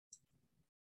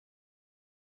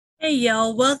Hey,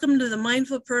 y'all. Welcome to the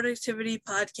Mindful Productivity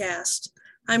Podcast.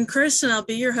 I'm Chris, and I'll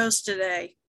be your host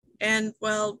today. And,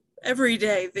 well, every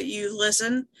day that you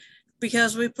listen,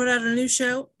 because we put out a new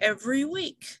show every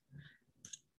week.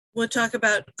 We'll talk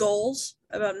about goals,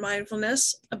 about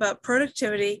mindfulness, about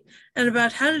productivity, and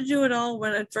about how to do it all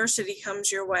when adversity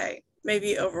comes your way.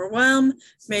 Maybe overwhelm,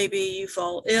 maybe you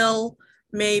fall ill,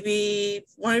 maybe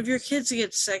one of your kids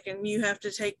gets sick and you have to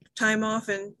take time off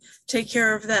and take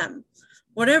care of them.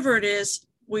 Whatever it is,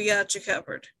 we got you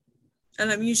covered. And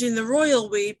I'm using the royal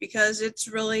we because it's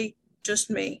really just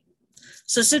me.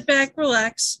 So sit back,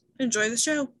 relax, enjoy the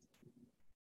show.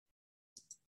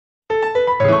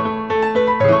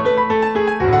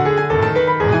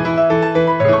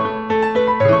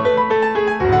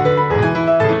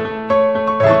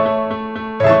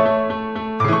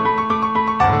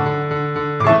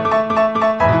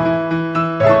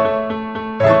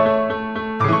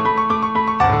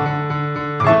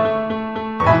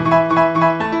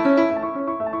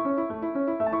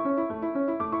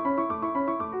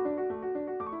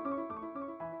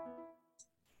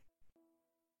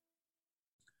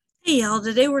 Hey y'all,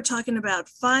 today we're talking about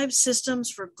 5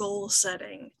 systems for goal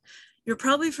setting. You're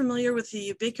probably familiar with the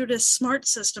ubiquitous SMART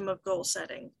system of goal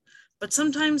setting, but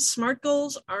sometimes SMART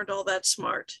goals aren't all that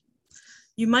smart.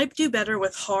 You might do better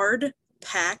with hard,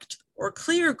 PACT, or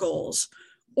clear goals,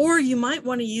 or you might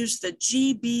want to use the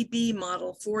GBB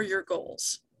model for your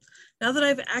goals. Now that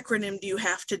I've acronymed you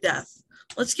half to death,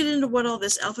 let's get into what all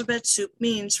this alphabet soup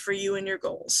means for you and your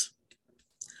goals.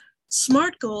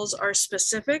 SMART goals are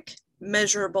specific,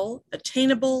 measurable,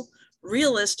 attainable,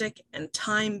 realistic, and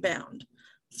time-bound.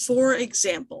 For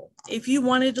example, if you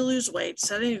wanted to lose weight,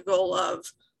 setting a goal of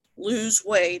lose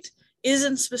weight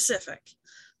isn't specific.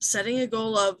 Setting a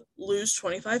goal of lose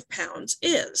 25 pounds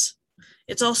is.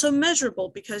 It's also measurable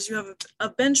because you have a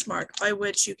benchmark by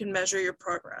which you can measure your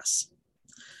progress.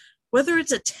 Whether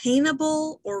it's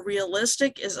attainable or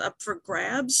realistic is up for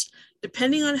grabs,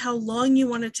 depending on how long you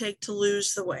want to take to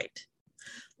lose the weight.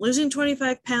 Losing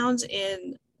 25 pounds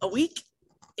in a week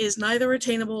is neither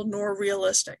attainable nor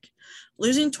realistic.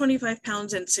 Losing 25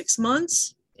 pounds in 6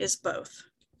 months is both.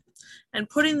 And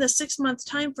putting the 6-month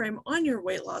time frame on your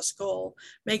weight loss goal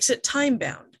makes it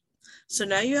time-bound. So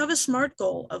now you have a SMART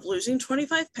goal of losing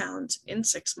 25 pounds in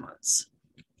 6 months.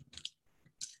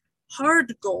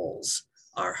 Hard goals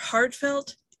are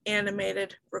heartfelt,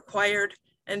 animated, required,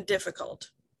 and difficult.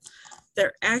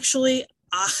 They're actually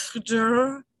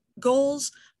ACHDR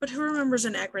goals, but who remembers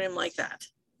an acronym like that?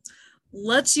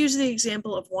 Let's use the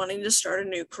example of wanting to start a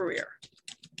new career.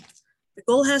 The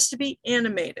goal has to be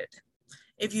animated.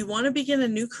 If you want to begin a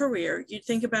new career, you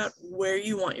think about where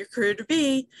you want your career to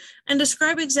be and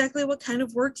describe exactly what kind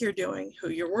of work you're doing, who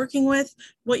you're working with,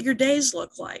 what your days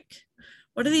look like.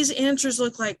 What do these answers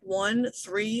look like 1,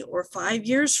 3, or 5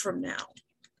 years from now?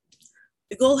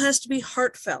 The goal has to be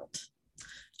heartfelt.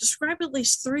 Describe at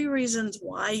least 3 reasons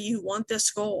why you want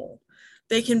this goal.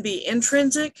 They can be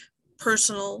intrinsic,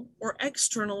 personal, or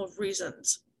external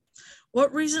reasons.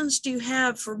 What reasons do you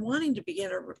have for wanting to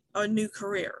begin a new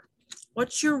career?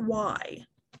 What's your why?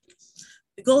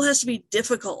 The goal has to be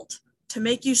difficult to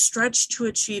make you stretch to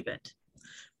achieve it.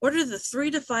 What are the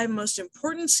 3 to 5 most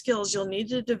important skills you'll need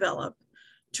to develop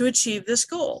to achieve this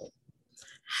goal?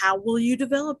 How will you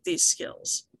develop these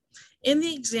skills? In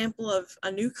the example of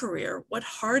a new career, what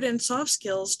hard and soft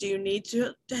skills do you need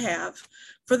to have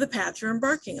for the path you're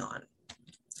embarking on?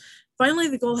 Finally,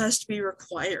 the goal has to be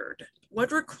required.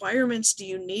 What requirements do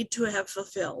you need to have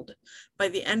fulfilled by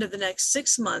the end of the next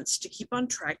 6 months to keep on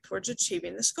track towards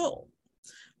achieving this goal?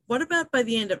 What about by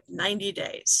the end of 90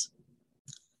 days?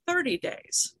 30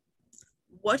 days?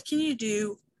 What can you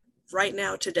do right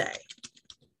now today?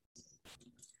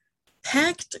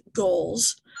 PACT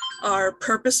goals are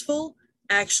purposeful,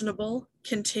 actionable,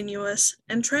 continuous,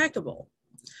 and trackable.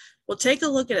 We'll take a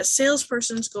look at a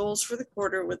salesperson's goals for the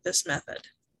quarter with this method.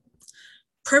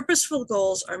 Purposeful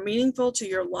goals are meaningful to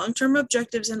your long-term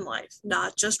objectives in life,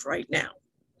 not just right now.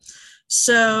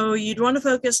 So you'd want to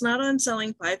focus not on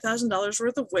selling $5,000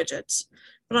 worth of widgets,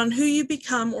 but on who you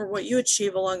become or what you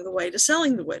achieve along the way to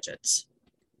selling the widgets.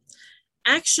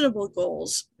 Actionable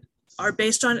goals are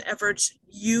based on efforts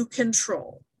you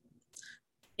control.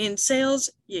 In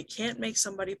sales, you can't make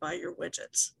somebody buy your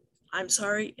widgets. I'm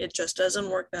sorry, it just doesn't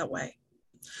work that way.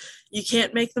 You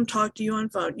can't make them talk to you on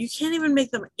phone. You can't even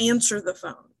make them answer the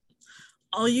phone.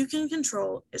 All you can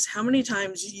control is how many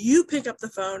times you pick up the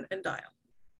phone and dial.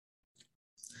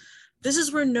 This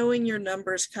is where knowing your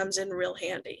numbers comes in real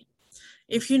handy.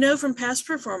 If you know from past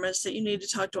performance that you need to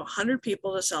talk to 100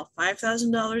 people to sell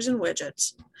 $5,000 in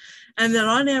widgets, and that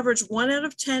on average, 1 out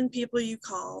of 10 people you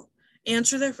call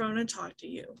answer their phone and talk to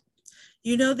you.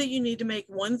 You know that you need to make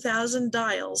 1,000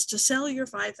 dials to sell your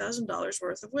 $5,000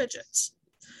 worth of widgets.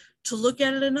 To look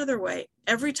at it another way,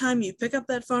 every time you pick up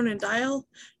that phone and dial,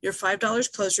 you're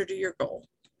 $5 closer to your goal.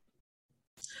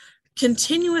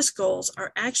 Continuous goals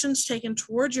are actions taken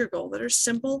towards your goal that are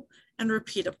simple and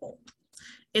repeatable.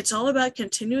 It's all about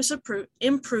continuous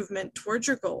improvement towards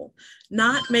your goal,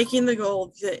 not making the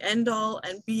goal the end-all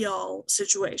and be-all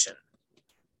situation.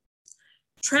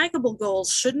 Trackable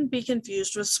goals shouldn't be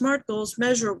confused with SMART goals'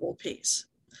 measurable piece.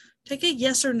 Take a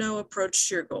yes or no approach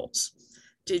to your goals.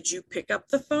 Did you pick up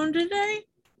the phone today?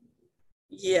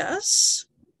 Yes.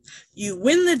 You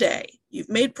win the day. You've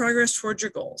made progress towards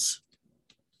your goals.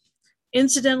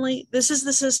 Incidentally, this is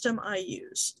the system I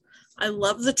use. I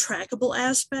love the trackable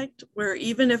aspect, where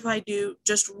even if I do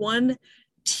just one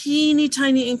teeny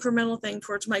tiny incremental thing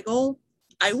towards my goal,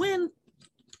 I win.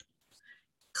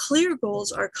 Clear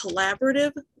goals are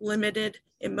collaborative, limited,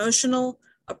 emotional,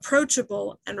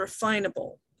 approachable, and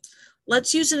refinable.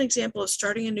 Let's use an example of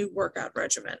starting a new workout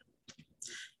regimen.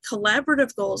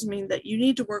 Collaborative goals mean that you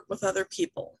need to work with other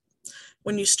people.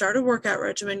 When you start a workout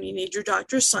regimen, you need your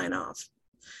doctor's sign off.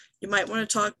 You might want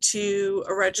to talk to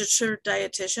a registered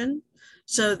dietitian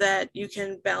so that you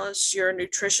can balance your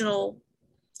nutritional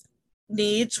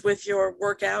needs with your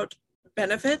workout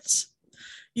benefits.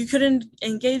 You could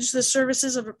engage the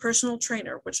services of a personal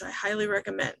trainer, which I highly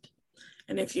recommend.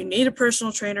 And if you need a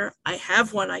personal trainer, I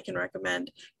have one I can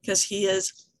recommend because he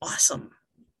is awesome.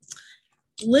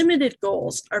 Limited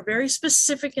goals are very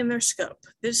specific in their scope.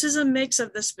 This is a mix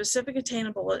of the specific,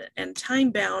 attainable, and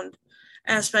time-bound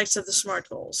aspects of the SMART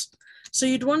goals. So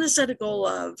you'd want to set a goal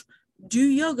of do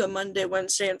yoga Monday,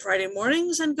 Wednesday, and Friday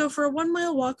mornings and go for a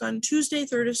 1-mile walk on Tuesday,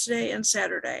 Thursday, and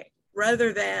Saturday,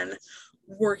 rather than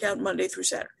work out Monday through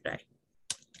Saturday.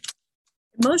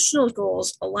 Emotional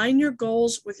goals align your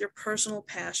goals with your personal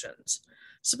passions.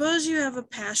 Suppose you have a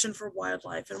passion for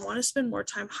wildlife and want to spend more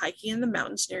time hiking in the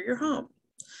mountains near your home.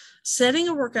 Setting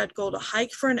a workout goal to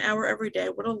hike for an hour every day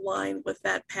would align with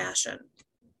that passion.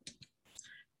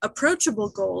 Approachable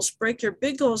goals break your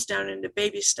big goals down into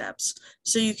baby steps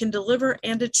so you can deliver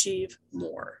and achieve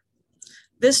more.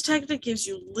 This technique gives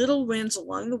you little wins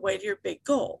along the way to your big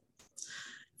goal.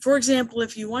 For example,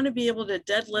 if you want to be able to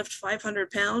deadlift 500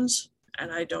 pounds,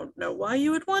 and I don't know why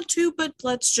you would want to, but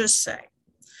let's just say,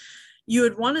 you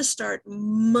would want to start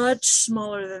much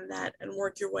smaller than that and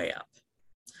work your way up.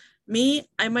 Me,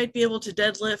 I might be able to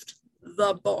deadlift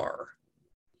the bar.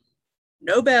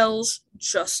 No bells,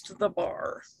 just the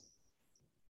bar.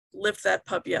 Lift that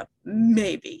puppy up,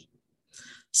 maybe.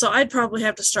 So I'd probably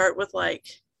have to start with a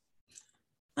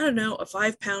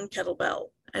 5-pound kettlebell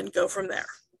and go from there.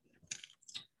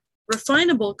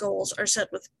 Refinable goals are set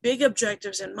with big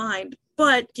objectives in mind,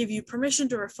 but give you permission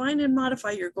to refine and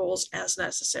modify your goals as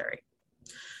necessary.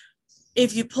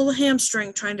 If you pull a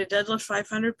hamstring trying to deadlift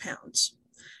 500 pounds,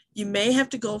 you may have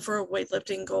to go for a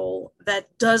weightlifting goal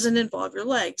that doesn't involve your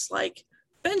legs, like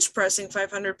bench pressing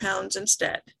 500 pounds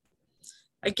instead.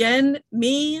 Again,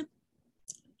 me,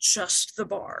 just the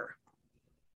bar.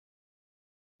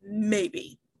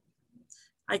 Maybe.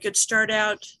 I could start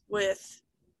out with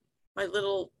my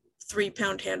little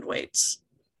 3-pound hand weights,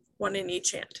 1 in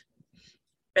each hand.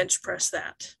 Bench press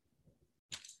that.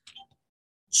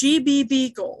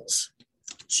 GBB goals.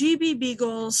 GBB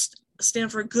goals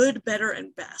stand for good, better,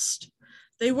 and best.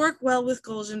 They work well with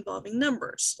goals involving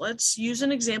numbers. Let's use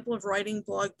an example of writing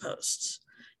blog posts.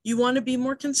 You want to be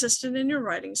more consistent in your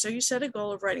writing, so you set a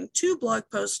goal of writing 2 blog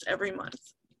posts every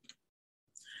month.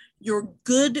 Your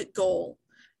good goal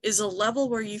is a level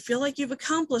where you feel like you've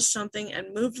accomplished something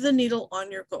and moved the needle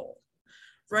on your goal.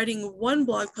 Writing 1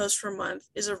 blog post per month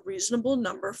is a reasonable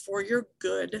number for your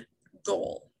good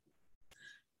goal.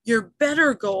 Your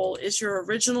better goal is your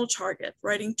original target,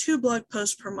 writing 2 blog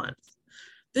posts per month.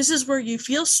 This is where you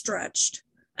feel stretched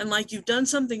and like you've done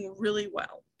something really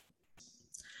well.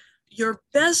 Your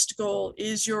best goal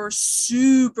is your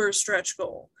super stretch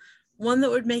goal, one that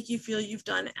would make you feel you've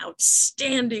done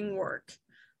outstanding work.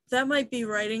 That might be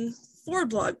writing 4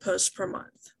 blog posts per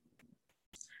month.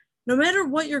 No matter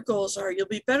what your goals are, you'll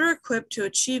be better equipped to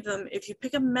achieve them if you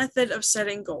pick a method of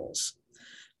setting goals.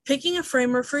 Picking a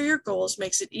framework for your goals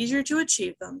makes it easier to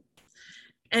achieve them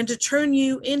and to turn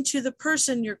you into the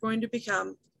person you're going to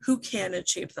become who can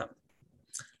achieve them.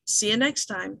 See you next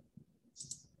time.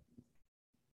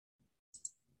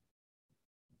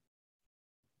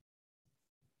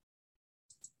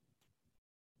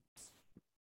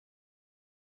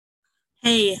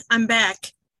 Hey, I'm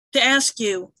back to ask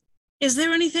you, is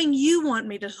there anything you want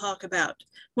me to talk about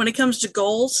when it comes to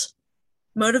goals,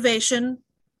 motivation,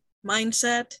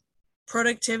 mindset,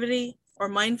 productivity, or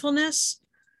mindfulness,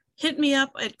 hit me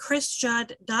up at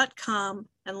chrisjudd.com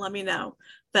and let me know.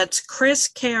 That's Chris,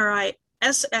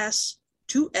 K-R-I-S-S,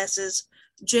 2 S's,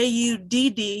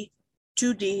 J-U-D-D,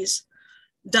 2 D's,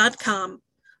 .com.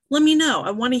 Let me know.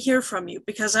 I want to hear from you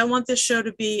because I want this show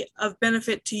to be of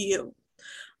benefit to you.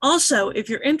 Also, if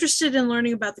you're interested in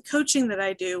learning about the coaching that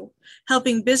I do,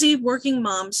 helping busy working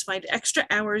moms find extra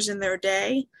hours in their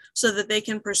day so that they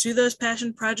can pursue those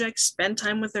passion projects, spend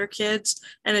time with their kids,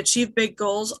 and achieve big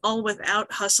goals, all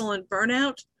without hustle and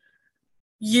burnout,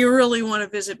 you really want to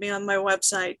visit me on my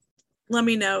website. Let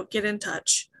me know. Get in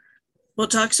touch. We'll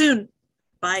talk soon.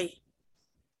 Bye.